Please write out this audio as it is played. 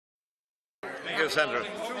Thank you, Senator.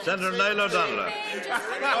 Senator Niall Ó Donnghaile.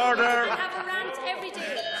 Order.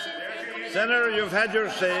 Senator, you've had your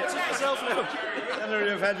say. Senator,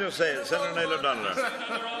 you've had your say. Senator Niall Ó Donnghaile.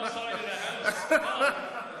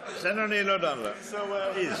 Senator Niall Ó Donnghaile.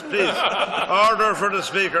 Please. Order for the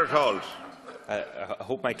Speaker called. I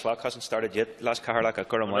hope my clock hasn't started yet. Last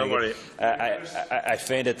Don't worry. I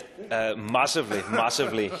find it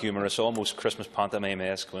massively humorous, almost Christmas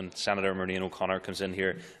pantomime-esque, when Senator Maureen O'Connor comes in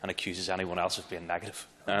here and accuses anyone else of being negative.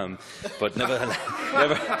 But nevertheless,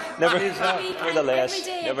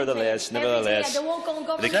 Senator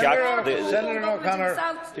O'Connor,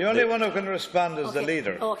 the only one who can respond is the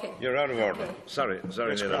leader. Okay. You're out of order. Sorry,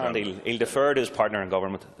 he'll defer to his partner in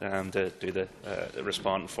government to do the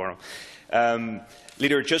responding for him.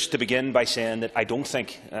 Leader, just to begin by saying that I don't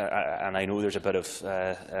think, and I know there's a bit of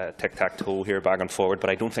tic-tac-toe here back and forward, but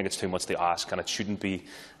I don't think it's too much to ask, and it shouldn't be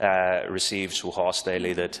received so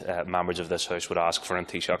hostilely that members of this House would ask for an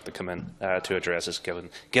Taoiseach to come in to address us, given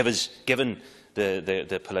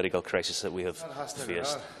the political crisis that we have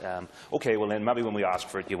faced. Okay, well then maybe when we ask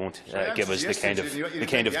for it, you won't give us the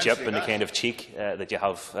kind of jip and the kind of cheek that you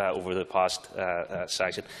have over the past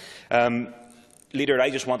session. Leader, I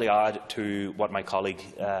just want to add to what my colleague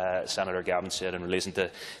Senator Gavin said in relation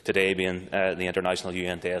to today being the International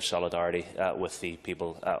UN Day of Solidarity with the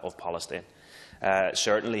people of Palestine.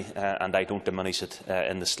 Certainly, and I don't diminish it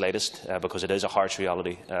in the slightest, because it is a harsh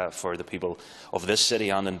reality for the people of this city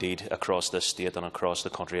and indeed across this state and across the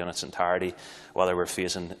country in its entirety, whether we're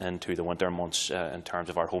facing into the winter months in terms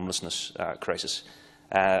of our homelessness crisis.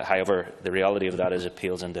 However, the reality of that is it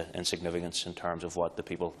pales into insignificance in terms of what the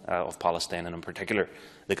people of Palestine, and in particular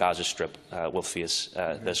the Gaza Strip, will face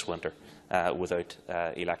this winter, without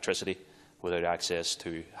electricity, without access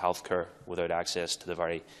to healthcare, without access to the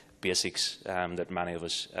very basics that many of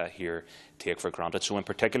us here take for granted. So in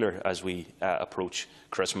particular as we approach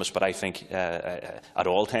Christmas, but I think at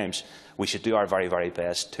all times, we should do our very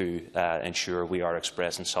best to ensure we are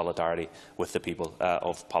expressing solidarity with the people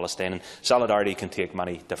of Palestine. And solidarity can take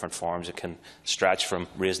many different forms. It can stretch from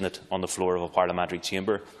raising it on the floor of a parliamentary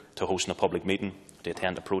chamber, to hosting a public meeting, to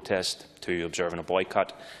attend a protest, to observing a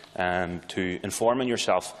boycott, to informing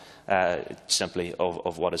yourself simply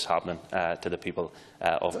of what is happening to the people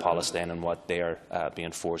of Palestine and what they are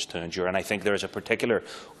being forced to endure. And I think there is a particular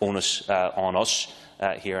onus on us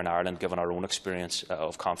here in Ireland, given our own experience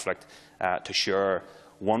of conflict, to share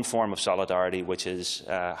one form of solidarity, which is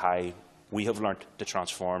how we have learnt to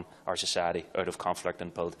transform our society out of conflict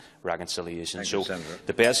and build reconciliation. So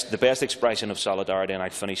the best expression of solidarity, and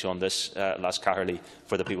I'd finish on this, last Caherly,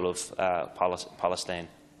 for the people of Palestine,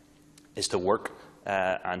 is to work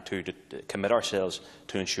and to commit ourselves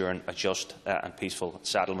to ensuring a just and peaceful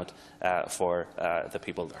settlement for the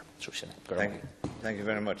people there. So, thank you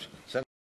very much.